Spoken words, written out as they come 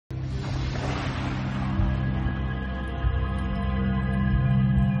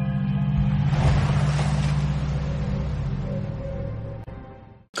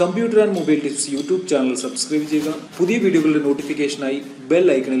Computer and Mobile Tips YouTube channel subscribe ചെയ്യുക. പുതിയ വീഡിയോകളുടെ നോട്ടിഫിക്കേഷനായി ബെൽ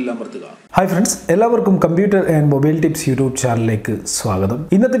ഐക്കണിൽ അമർത്തുക. ഹായ് ഫ്രണ്ട്സ്, എല്ലാവർക്കും computer and mobile tips YouTube ചാനലിലേക്ക് സ്വാഗതം.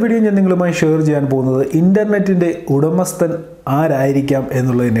 ഇന്നത്തെ വീഡിയോ ഞാൻ നിങ്ങളുമായി ഷെയർ ചെയ്യാൻ പോകുന്നത് ഇന്റർനെറ്റിന്റെ ഉടമസ്ഥൻ ആരായിരിക്കാം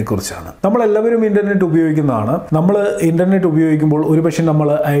എന്നുള്ളതിനെ കുറിച്ചാണ്. നമ്മളെല്ലാവരും ഇന്റർനെറ്റ് ഉപയോഗിക്കുന്നതാണ്. നമ്മൾ ഇന്റർനെറ്റ് ഉപയോഗിക്കുമ്പോൾ ഒരുപക്ഷെ നമ്മൾ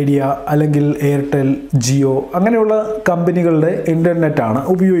ഐഡിയ അല്ലെങ്കിൽ എയർടെൽ, ജിയോ അങ്ങനെയുള്ള കമ്പനികളുടെ ഇന്റർനെറ്റ് ആണ്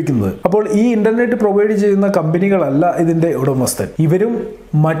ഉപയോഗിക്കുന്നത്. അപ്പോൾ ഈ ഇന്റർനെറ്റ് പ്രൊവൈഡ് ചെയ്യുന്ന കമ്പനികളല്ല ഇതിന്റെ ഉടമസ്ഥൻ. ഇവരും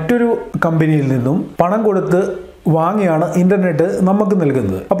മറ്റൊരു കമ്പനിയിൽ നിന്നും പണം കൊടുത്ത് വാങ്ങിയാണ് ഇന്റർനെറ്റ് നമുക്ക്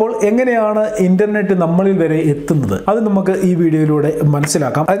നൽകുന്നത്. അപ്പോൾ എങ്ങനെയാണ് ഇന്റർനെറ്റ് നമ്മളിൽ വരെ എത്തുന്നത് അത് നമുക്ക് ഈ വീഡിയോയിലൂടെ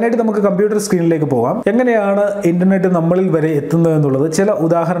മനസ്സിലാക്കാം. അതിനായിട്ട് നമുക്ക് കമ്പ്യൂട്ടർ സ്ക്രീനിലേക്ക് പോകാം. എങ്ങനെയാണ് ഇന്റർനെറ്റ് നമ്മളിൽ വരെ എത്തുന്നത് എന്നുള്ളത് ചില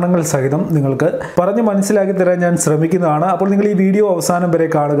ഉദാഹരണങ്ങൾ സഹിതം നിങ്ങൾക്ക് പറഞ്ഞ് മനസ്സിലാക്കി തരാൻ ഞാൻ ശ്രമിക്കുന്നതാണ്. അപ്പോൾ നിങ്ങൾ ഈ വീഡിയോ അവസാനം വരെ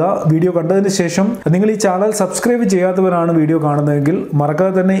കാണുക. വീഡിയോ കണ്ടതിന് ശേഷം നിങ്ങൾ ഈ ചാനൽ സബ്സ്ക്രൈബ് ചെയ്യാത്തവരാണ് വീഡിയോ കാണുന്നതെങ്കിൽ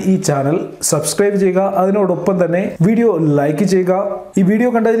മറക്കാതെ തന്നെ ഈ ചാനൽ സബ്സ്ക്രൈബ് ചെയ്യുക. അതിനോടൊപ്പം തന്നെ വീഡിയോ ലൈക്ക് ചെയ്യുക. ഈ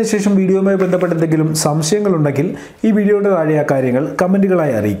വീഡിയോ കണ്ടതിന് ശേഷം വീഡിയോയുമായി ബന്ധപ്പെട്ട എന്തെങ്കിലും സംശയങ്ങൾ ഉണ്ടെങ്കിൽ ഈ വീഡിയോയുടെ താഴെ ആ കാര്യങ്ങൾ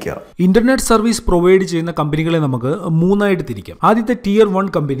കമന്റുകളായി അറിയിക്കുക. ഇന്റർനെറ്റ് സർവീസ് പ്രൊവൈഡ് ചെയ്യുന്ന കമ്പനികളെ നമുക്ക് മൂന്നായിട്ട് തിരിക്കാം. ആദ്യത്തെ tear 1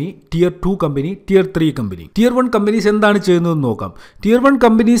 company, tear 2 company, tear 3 company. Tear 1 companies എന്താണ് ചെയ്യുന്നതെന്ന് നോക്കാം. ടിയർ 1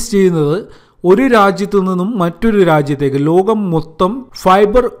 കമ്പനീസ് ചെയ്യുന്നത് ഒരു രാജ്യത്തു നിന്നും മറ്റൊരു രാജ്യത്തേക്ക് ലോകം മൊത്തം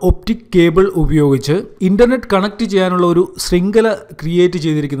ഫൈബർ ഒപ്റ്റിക് കേബിൾ ഉപയോഗിച്ച് ഇന്റർനെറ്റ് കണക്ട് ചെയ്യാനുള്ള ഒരു ശൃംഖല ക്രിയേറ്റ്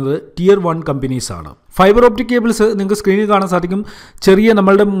ചെയ്തിരിക്കുന്നത് ടിയർ 1 കമ്പനീസ് ആണ്. ഫൈബർ ഒപ്റ്റിക് കേബിൾസ് നിങ്ങൾക്ക് സ്ക്രീനിൽ കാണാൻ സാധിക്കും. ചെറിയ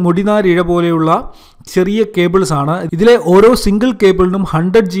നമ്മളുടെ മുടിനാരിഴ പോലെയുള്ള ചെറിയ കേബിൾസ് ആണ്. ഇതിലെ ഓരോ സിംഗിൾ കേബിളിനും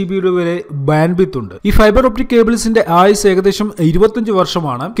 100 GB വരെ ബാൻഡ്വിഡ്ത്ത് ഉണ്ട്. ഈ ഫൈബർ ഒപ്റ്റിക് കേബിൾസിന്റെ ആയുസ് ഏകദേശം 25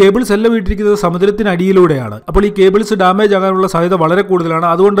 വർഷമാണ്. കേബിൾസ് എല്ലാം ഇട്ടിരിക്കുന്നത് സമുദ്രത്തിനടിയിലൂടെയാണ്. അപ്പോൾ ഈ കേബിൾസ് ഡാമേജ് ആകാനുള്ള സാധ്യത വളരെ കൂടുതലാണ്.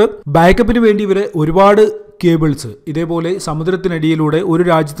 അതുകൊണ്ട് ബാക്കപ്പിന് വേണ്ടി ഇവരെ ഒരുപാട് കേബിൾസ് ഇതേപോലെ സമുദ്രത്തിനടിയിലൂടെ ഒരു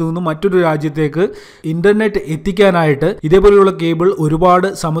രാജ്യത്തു നിന്നും മറ്റൊരു രാജ്യത്തേക്ക് ഇന്റർനെറ്റ് എത്തിക്കാനായിട്ട് ഇതേപോലെയുള്ള കേബിൾ ഒരുപാട്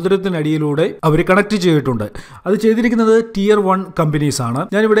സമുദ്രത്തിനടിയിലൂടെ അവർ കണക്ട് ചെയ്തിട്ടുണ്ട്. അത് ചെയ്തിരിക്കുന്നത് ടിയർ 1 കമ്പനീസ് ആണ്.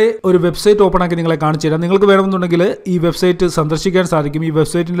 ഞാനിവിടെ ഒരു വെബ്സൈറ്റ് ഓപ്പൺ ആക്കി നിങ്ങളെ കാണിച്ചു തരാം. നിങ്ങൾക്ക് വേണമെന്നുണ്ടെങ്കിൽ ഈ വെബ്സൈറ്റ് സന്ദർശിക്കാൻ സാധിക്കും. ഈ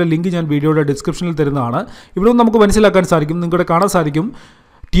വെബ്സൈറ്റിന്റെ ലിങ്ക് ഞാൻ വീഡിയോയുടെ ഡിസ്ക്രിപ്ഷനിൽ തരുന്നതാണ്. ഇവിടെ നമുക്ക് മനസ്സിലാക്കാൻ സാധിക്കും, നിങ്ങളുടെ കാണാൻ സാധിക്കും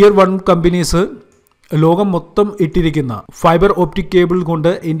ടിയർ 1 കമ്പനീസ് ലോകം മൊത്തം ഇട്ടിരിക്കുന്ന ഫൈബർ ഒപ്റ്റിക് കേബിൾ കൊണ്ട്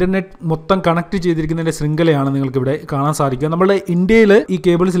ഇന്റർനെറ്റ് മൊത്തം കണക്ട് ചെയ്തിരിക്കുന്നതിന്റെ ശൃംഖലയാണ് നിങ്ങൾക്ക് ഇവിടെ കാണാൻ സാധിക്കുക. നമ്മുടെ ഇന്ത്യയിൽ ഈ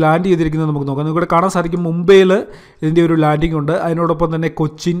കേബിൾസ് ലാൻഡ് ചെയ്തിരിക്കുന്നത് നമുക്ക് നോക്കാം. നിങ്ങൾക്ക് ഇവിടെ കാണാൻ സാധിക്കും മുംബൈയിൽ ഇതിൻ്റെ ഒരു ലാൻഡിംഗ് ഉണ്ട്. അതിനോടൊപ്പം തന്നെ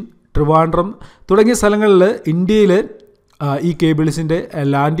കൊച്ചിൻ, ട്രിവാൻഡ്രം തുടങ്ങിയ സ്ഥലങ്ങളിൽ ഇന്ത്യയിൽ ഈ കേബിൾസിന്റെ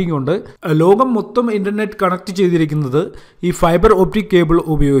ലാൻഡിംഗ് ഉണ്ട്. ലോകം മൊത്തം ഇന്റർനെറ്റ് കണക്ട് ചെയ്തിരിക്കുന്നത് ഈ ഫൈബർ ഒപ്റ്റിക് കേബിൾ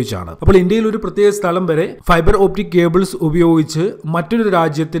ഉപയോഗിച്ചാണ്. അപ്പോൾ ഇന്ത്യയിൽ ഒരു പ്രത്യേക സ്ഥലം വരെ ഫൈബർ ഒപ്റ്റിക് കേബിൾസ് ഉപയോഗിച്ച് മറ്റൊരു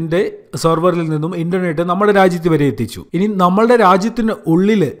രാജ്യത്തിന്റെ സെർവറിൽ നിന്നും ഇന്റർനെറ്റ് നമ്മുടെ രാജ്യത്ത് വരെ എത്തിച്ചു. ഇനി നമ്മളുടെ രാജ്യത്തിന്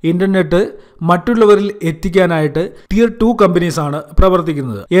ഉള്ളിൽ ഇന്റർനെറ്റ് മറ്റുള്ളവരിൽ എത്തിക്കാനായിട്ട് ടിയർ 2 കമ്പനീസ് ആണ്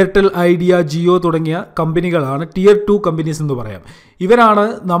പ്രവർത്തിക്കുന്നത്. എയർടെൽ, ഐഡിയ, ജിയോ തുടങ്ങിയ കമ്പനികളാണ് ടിയർ 2 കമ്പനീസ് എന്ന് പറയാം. ഇവരാണ്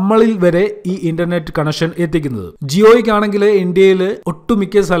നമ്മളിൽ വരെ ഈ ഇന്റർനെറ്റ് കണക്ഷൻ എത്തിക്കുന്നത്. ജിയോയ്ക്കാണെങ്കിൽ ഇന്ത്യയിൽ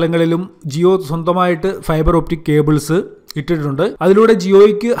ഒട്ടുമിക്ക സ്ഥലങ്ങളിലും ജിയോ സ്വന്തമായിട്ട് ഫൈബർ ഒപ്റ്റിക് കേബിൾസ് ഇട്ടിട്ടുണ്ട്. അതിലൂടെ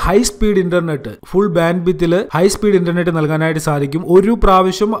ജിയോയ്ക്ക് high speed internet, full ബാൻഡ്വിഡ്ത്തിൽ high speed internet നൽകാനായിട്ട് സാധിക്കും. ഒരു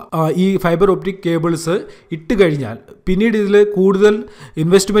പ്രാവശ്യം ഈ ഫൈബർ ഒപ്റ്റിക് കേബിൾസ് ഇട്ട് കഴിഞ്ഞാൽ പിന്നീട് ഇതിൽ കൂടുതൽ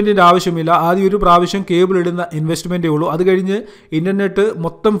ഇൻവെസ്റ്റ്മെന്റിന്റെ ആവശ്യമില്ല. ആദ്യം ഒരു പ്രാവശ്യം കേബിൾ ഇടുന്ന ഇൻവെസ്റ്റ്മെന്റേ ഉള്ളൂ. അത് കഴിഞ്ഞ് ഇന്റർനെറ്റ്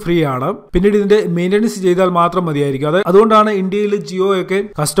മൊത്തം ഫ്രീ ആണ്. പിന്നീട് ഇതിന്റെ മെയിൻ്റനൻസ് ചെയ്താൽ മാത്രം മതിയായിരിക്കും. അതുകൊണ്ടാണ് ഇന്ത്യയിൽ ജിയോയൊക്കെ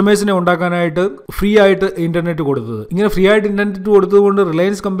കസ്റ്റമേഴ്സിനെ ഉണ്ടാക്കാനായിട്ട് ഫ്രീ ആയിട്ട് ഇന്റർനെറ്റ് കൊടുത്തത്. ഇങ്ങനെ ഫ്രീ ആയിട്ട് ഇന്റർനെറ്റ് കൊടുത്തതുകൊണ്ട്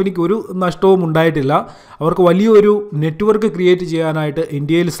റിലയൻസ് കമ്പനിക്ക് ഒരു നഷ്ടവും ഉണ്ടായിട്ടില്ല. അവർക്ക് വലിയൊരു നെറ്റ്വർക്ക് ക്രിയേറ്റ് ചെയ്യാനായിട്ട്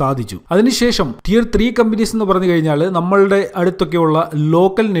ഇന്ത്യയിൽ സാധിച്ചു. അതിനുശേഷം ടിയർ 3 കമ്പനീസ് എന്ന് പറഞ്ഞു കഴിഞ്ഞാൽ നമ്മളുടെ അടുത്തൊക്കെയുള്ള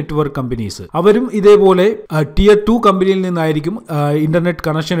ലോക്കൽ നെറ്റ്വർക്ക് കമ്പനീസ്, അവരും ഇതേപോലെ ടിയർ 2 കമ്പനിയിൽ നിന്നായിരിക്കും ഇന്റർനെറ്റ്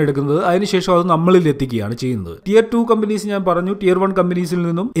കണക്ഷൻ എടുക്കുന്നത്. അതിനുശേഷം അത് നമ്മളിൽ എത്തിക്കുകയാണ് ചെയ്യുന്നത്. ടിയർ 2 കമ്പനീസ് ഞാൻ പറഞ്ഞു ടിയർ 1 കമ്പനീസിൽ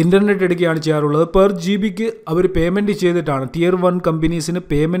നിന്നും ഇന്റർനെറ്റ് എടുക്കുകയാണ് ചെയ്യാറുള്ളത്. പെർ ജിബിക്ക് അവർ പേയ്മെന്റ് ചെയ്തിട്ടാണ്, ടിയർ 1 കമ്പനീസിന്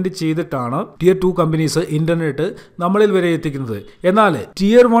പേയ്മെന്റ് ചെയ്തിട്ടാണ് ടിയർ 2 കമ്പനീസ് ഇന്റർനെറ്റ് നമ്മളിൽ വരെ എത്തിക്കുന്നത്. എന്നാൽ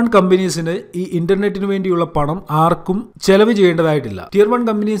ടിയർ 1 കമ്പനീസിന് ഈ ഇന്റർനെറ്റിന് വേണ്ടിയുള്ള പണം ആർക്കും ചെലവ് ചെയ്യേണ്ടതായിട്ടില്ല. ടിയർ 1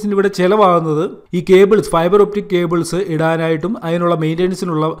 കമ്പനീസിന് ഇവിടെ ചെലവാകുന്നത് ഈ കേബിൾസ്, ഫൈബർ ഒപ്റ്റിക് കേബിൾസ് ഇടാനായിട്ടും അതിനുള്ള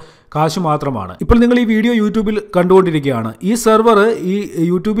മെയിൻ്റെനൻസിനുള്ള കാശ് മാത്രമാണ്. ഇപ്പോൾ നിങ്ങൾ ഈ വീഡിയോ യൂട്യൂബിൽ കണ്ടുകൊണ്ടിരിക്കുകയാണ്. ഈ സെർവർ, ഈ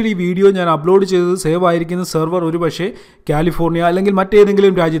യൂട്യൂബിൽ ഈ വീഡിയോ ഞാൻ അപ്ലോഡ് ചെയ്തത് സേവ് ആയിരിക്കുന്ന സെർവർ ഒരു പക്ഷേ കാലിഫോർണിയ അല്ലെങ്കിൽ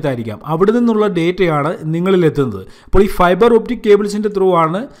മറ്റേതെങ്കിലും രാജ്യത്തായിരിക്കാം. അവിടെ നിന്നുള്ള ഡേറ്റയാണ് നിങ്ങളിൽ എത്തുന്നത്. അപ്പോൾ ഈ ഫൈബർ ഒപ്റ്റിക് കേബിൾസിന്റെ ത്രൂ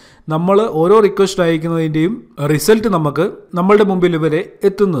ആണ് നമ്മൾ ഓരോ റിക്വസ്റ്റ് അയക്കുന്നതിൻ്റെയും റിസൾട്ട് നമുക്ക് നമ്മളുടെ മുമ്പിൽ വരെ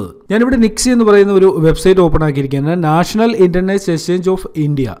എത്തുന്നത്. ഞാനിവിടെ നിക്സി എന്ന് പറയുന്ന ഒരു website open ആക്കിയിരിക്കുകയാണ്. National internet exchange of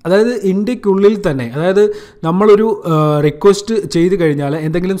India. അതായത് ഇന്ത്യക്കുള്ളിൽ തന്നെ, അതായത് നമ്മളൊരു റിക്വസ്റ്റ് ചെയ്ത് കഴിഞ്ഞാൽ,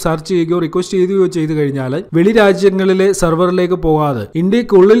 എന്തെങ്കിലും സെർച്ച് ചെയ്യുകയോ റിക്വസ്റ്റ് ചെയ്യുകയോ ചെയ്ത് കഴിഞ്ഞാൽ വെളി രാജ്യങ്ങളിലെ സെർവറിലേക്ക് പോകാതെ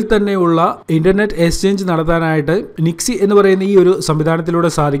ഇന്ത്യക്കുള്ളിൽ തന്നെയുള്ള ഇന്റർനെറ്റ് എക്സ്ചേഞ്ച് നടത്താനായിട്ട് നിക്സി എന്ന് പറയുന്ന ഈ ഒരു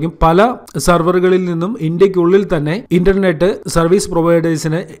സംവിധാനത്തിലൂടെ സാധിക്കും. പല സെർവറുകളിൽ നിന്നും ഇന്ത്യക്കുള്ളിൽ തന്നെ ഇന്റർനെറ്റ് സർവീസ്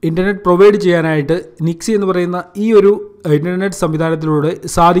പ്രൊവൈഡേഴ്സിന് ഇന്റർനെറ്റ് പ്രൊവൈഡ് ചെയ്യാനായിട്ട് നിക്സി എന്ന് പറയുന്ന ഈ ഒരു ഇന്റർനെറ്റ് സംവിധാനത്തിലൂടെ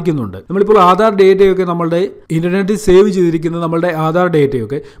സാധിക്കുന്നുണ്ട്. നമ്മളിപ്പോൾ ആധാർ ഡേറ്റയൊക്കെ നമ്മളുടെ ഇന്റർനെറ്റിൽ സേവ് ചെയ്തിരിക്കുന്ന നമ്മളുടെ ആധാർ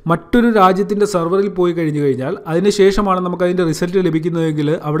ഡേറ്റയൊക്കെ മറ്റൊരു രാജ്യത്തിന്റെ സെർവറിൽ പോയി കഴിഞ്ഞു കഴിഞ്ഞാൽ അതിനുശേഷമാണ് നമുക്ക് അതിന്റെ റിസൾട്ട്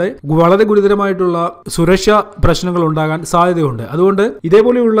ലഭിക്കുന്നതെങ്കിൽ അവിടെ വളരെ ഗുരുതരമായിട്ടുള്ള സുരക്ഷാ പ്രശ്നങ്ങൾ ഉണ്ടാകാൻ സാധ്യതയുണ്ട്. അതുകൊണ്ട്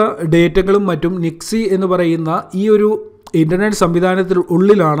ഇതേപോലെയുള്ള ഡേറ്റകളും മറ്റും നിക്സി എന്ന് പറയുന്ന ഈ ഒരു ഇന്റർനെറ്റ്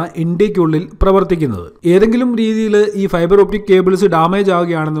സംവിധാനത്തിനുള്ളിലാണ് ഇന്ത്യക്കുള്ളിൽ പ്രവർത്തിക്കുന്നത്. ഏതെങ്കിലും രീതിയിൽ ഈ ഫൈബർ ഒപ്റ്റിക് കേബിൾസ് ഡാമേജ്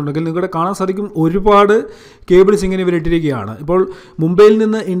ആവുകയാണെന്നുണ്ടെങ്കിൽ നിങ്ങളുടെ കാണാൻ സാധിക്കും ഒരുപാട് കേബിൾസ് ഇങ്ങനെ ഇവരിട്ടിരിക്കുകയാണ്. ഇപ്പോൾ മുംബൈയിൽ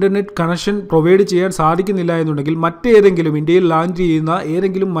നിന്ന് ഇന്റർനെറ്റ് കണക്ഷൻ പ്രൊവൈഡ് ചെയ്യാൻ സാധിക്കുന്നില്ല എന്നുണ്ടെങ്കിൽ മറ്റേതെങ്കിലും ഇന്ത്യയിൽ ലാൻഡ് ചെയ്യുന്ന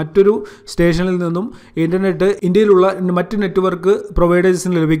ഏതെങ്കിലും മറ്റൊരു സ്റ്റേഷനിൽ നിന്നും ഇന്റർനെറ്റ് ഇന്ത്യയിലുള്ള മറ്റ് നെറ്റ്വർക്ക്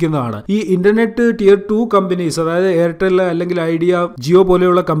പ്രൊവൈഡേഴ്സിന് ലഭിക്കുന്നതാണ്. ഈ ഇന്റർനെറ്റ് ടിയർ 2 കമ്പനീസ്, അതായത് എയർടെൽ അല്ലെങ്കിൽ ഐഡിയ, ജിയോ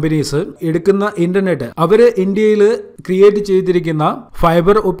പോലെയുള്ള കമ്പനീസ് എടുക്കുന്ന ഇന്റർനെറ്റ് അവര് ഇന്ത്യയിൽ ക്രിയേറ്റ് ചെയ്തിരിക്കുന്ന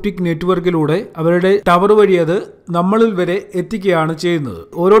ഫൈബർ ഒപ്റ്റിക് നെറ്റ്വർക്കിലൂടെ അവരുടെ ടവർ വഴി അത് നമ്മളിൽ വരെ എത്തിക്കുകയാണ് ചെയ്യുന്നത്.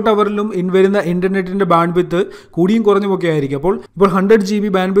 ഓരോ ടവറിലും വരുന്ന ഇന്റർനെറ്റിന്റെ ബാൻഡ്വിഡ്ത്ത് കൂടിയും കുറഞ്ഞുമൊക്കെ ആയിരിക്കും. അപ്പോൾ 100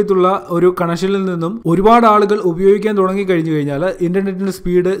 GB ബാൻഡ്വിഡ്ത്ത് ഉള്ള ഒരു കണക്ഷനിൽ നിന്നും ഒരുപാട് ആളുകൾ ഉപയോഗിക്കാൻ തുടങ്ങി കഴിഞ്ഞു കഴിഞ്ഞാൽ ഇന്റർനെറ്റിന്റെ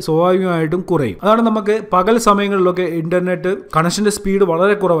സ്പീഡ് സ്വാഭാവികമായിട്ടും കുറയും. അതാണ് നമുക്ക് പകൽ സമയങ്ങളിലൊക്കെ ഇന്റർനെറ്റ് കണക്ഷന്റെ സ്പീഡ്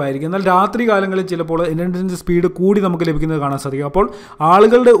വളരെ കുറവായിരിക്കും. എന്നാൽ രാത്രി കാലങ്ങളിൽ ചിലപ്പോൾ ഇന്റർനെറ്റിന്റെ സ്പീഡ് കൂടി നമുക്ക് ലഭിക്കുന്നത് കാണാൻ സാധിക്കും. അപ്പോൾ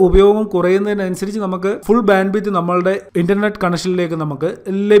ആളുകളുടെ ഉപയോഗം കുറയുന്നതിനനുസരിച്ച് നമുക്ക് ഫുൾ ബാൻഡ്വിഡ്ത്ത് നമ്മളുടെ ഇന്റർനെറ്റ് കണക്ഷനിലേക്ക് നമുക്ക്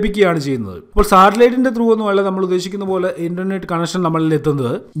ലഭിക്കുകയാണ് ചെയ്യുന്നത്. അപ്പോൾ സാറ്റലൈറ്റിന്റെ ത്രൂ ഒന്നും അല്ല നമ്മൾ ഉദ്ദേശിക്കുന്ന പോലെ ഇന്റർനെറ്റ് കണക്ഷൻ നമ്മളിൽ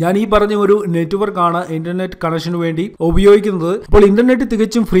എത്തുന്നത്. ഞാൻ ഈ പറഞ്ഞ ഒരു നെറ്റ്വർക്കാണ് ഇന്റർനെറ്റ് കണക്ഷന് വേണ്ടി ഉപയോഗിക്കുന്നത്. അപ്പോൾ ഇന്റർനെറ്റ്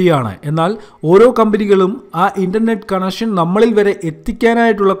തികച്ചും ഫ്രീ ആണ്. എന്നാൽ ഓരോ കമ്പനികളും ആ ഇന്റർനെറ്റ് കണക്ഷൻ നമ്മളിൽ വരെ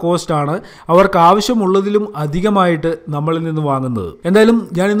എത്തിക്കാനായിട്ടുള്ള കോസ്റ്റ് ആണ് അവർക്ക് ആവശ്യമുള്ളതിലും അധികമായിട്ട് നമ്മളിൽ നിന്ന് വാങ്ങുന്നത്. എന്തായാലും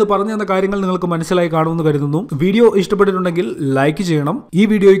ഞാൻ ഇന്ന് പറഞ്ഞു തന്ന കാര്യങ്ങൾ നിങ്ങൾക്ക് മനസ്സിലായി കാണുമെന്ന് കരുതുന്നു. വീഡിയോ ഇഷ്ടപ്പെട്ടിട്ടുണ്ടെങ്കിൽ ലൈക്ക് ചെയ്യണം. ഈ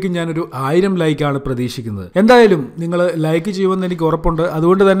വീഡിയോയ്ക്ക് ഞാനൊരു 1000 ലൈക്കാണ് പ്രതീക്ഷിക്കുന്നത്. എന്തായാലും നിങ്ങൾ ലൈക്ക് ചെയ്യുമെന്ന് എനിക്ക് ഉറപ്പുണ്ട്.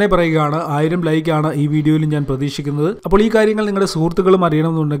 അതുകൊണ്ട് തന്നെ പറയുകയാണ് 1000 ലൈക്കാണ് ഈ വീഡിയോയിൽ ഞാൻ പ്രതീക്ഷിക്കുന്നത്. അപ്പോൾ ഈ കാര്യങ്ങൾ നിങ്ങളുടെ സുഹൃത്തുക്കളും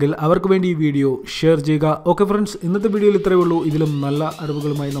അറിയണമെന്നുണ്ടെങ്കിൽ അവർക്ക് വേണ്ടി ഈ വീഡിയോ ഷെയർ ചെയ്യുക. ഓക്കെ ഫ്രണ്ട്സ്, ഇന്നത്തെ വീഡിയോയിൽ ഇത്രയേ ഉള്ളൂ. ഇതിലും നല്ല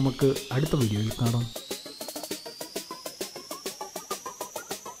അറിവുകളുമായി നമുക്ക് അടുത്ത വീഡിയോയിൽ കാണാം.